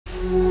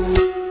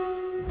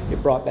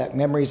It brought back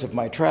memories of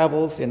my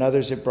travels. In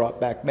others, it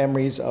brought back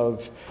memories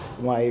of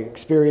my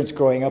experience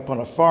growing up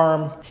on a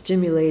farm.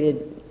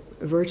 Stimulated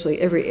virtually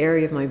every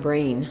area of my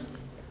brain,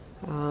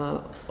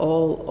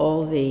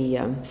 all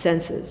the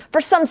senses. For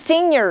some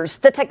seniors,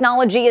 the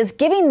technology is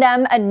giving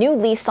them a new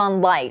lease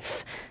on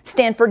life.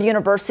 Stanford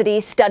University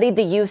studied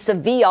the use of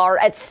VR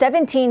at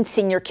 17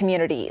 senior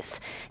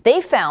communities.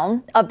 They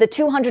found of the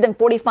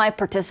 245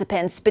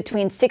 participants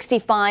between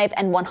 65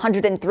 and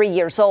 103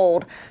 years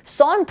old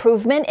saw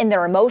improvement in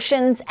their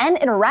emotions and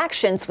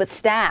interactions with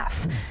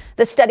staff.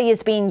 The study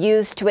is being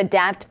used to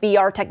adapt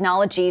VR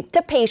technology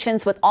to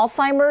patients with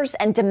Alzheimer's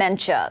and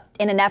dementia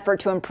in an effort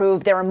to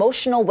improve their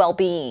emotional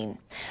well-being.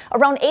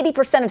 Around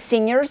 80% of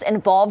seniors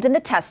involved in the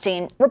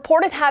testing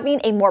reported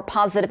having a more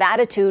positive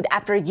attitude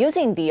after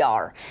using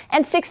VR,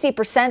 and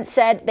 60%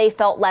 said they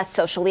felt less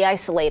socially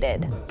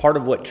isolated. Part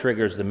of what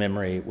triggers the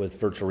memory with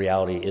virtual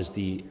reality is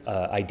the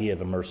idea of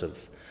immersive.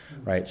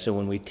 Right, so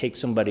when we take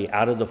somebody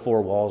out of the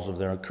four walls of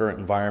their current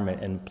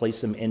environment and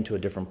place them into a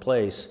different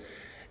place,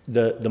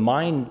 the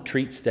mind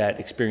treats that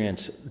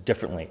experience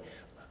differently.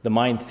 The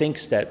mind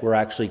thinks that we're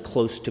actually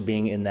close to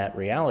being in that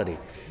reality.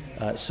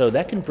 So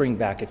that can bring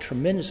back a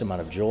tremendous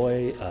amount of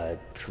joy, a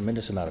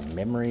tremendous amount of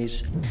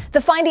memories.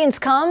 The findings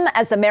come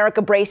as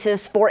America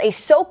braces for a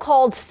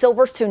so-called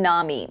silver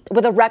tsunami,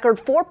 with a record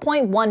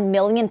 4.1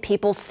 million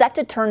people set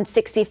to turn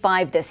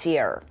 65 this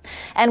year.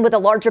 And with a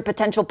larger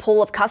potential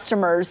pool of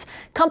customers,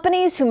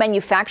 companies who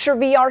manufacture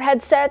VR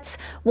headsets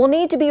will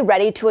need to be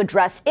ready to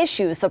address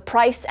issues of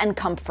price and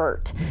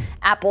comfort.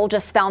 Apple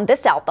just found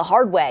this out the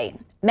hard way.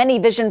 Many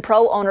Vision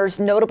Pro owners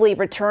notably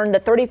returned the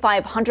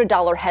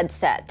 $3,500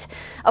 headset.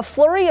 A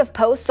flurry of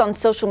posts on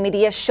social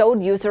media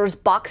showed users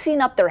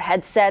boxing up their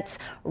headsets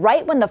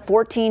right when the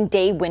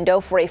 14-day window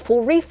for a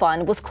full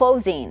refund was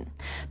closing.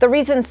 The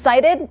reasons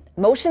cited: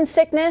 motion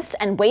sickness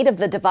and weight of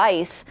the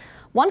device.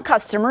 One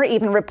customer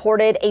even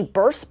reported a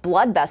burst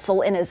blood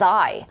vessel in his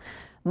eye.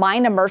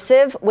 Mind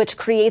Immersive, which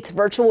creates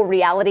virtual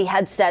reality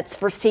headsets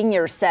for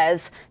seniors,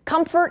 says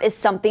comfort is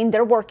something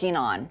they're working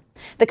on.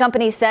 The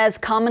company says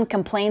common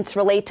complaints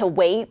relate to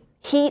weight,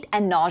 heat,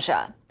 and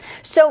nausea.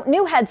 So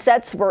new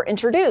headsets were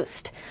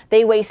introduced.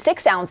 They weigh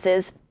 6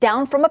 ounces,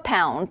 down from a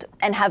pound,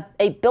 and have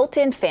a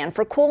built-in fan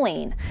for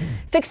cooling.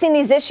 Fixing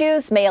these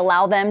issues may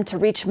allow them to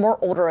reach more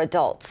older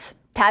adults,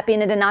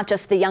 tapping into not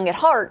just the young at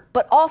heart,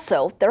 but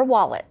also their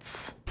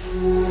wallets.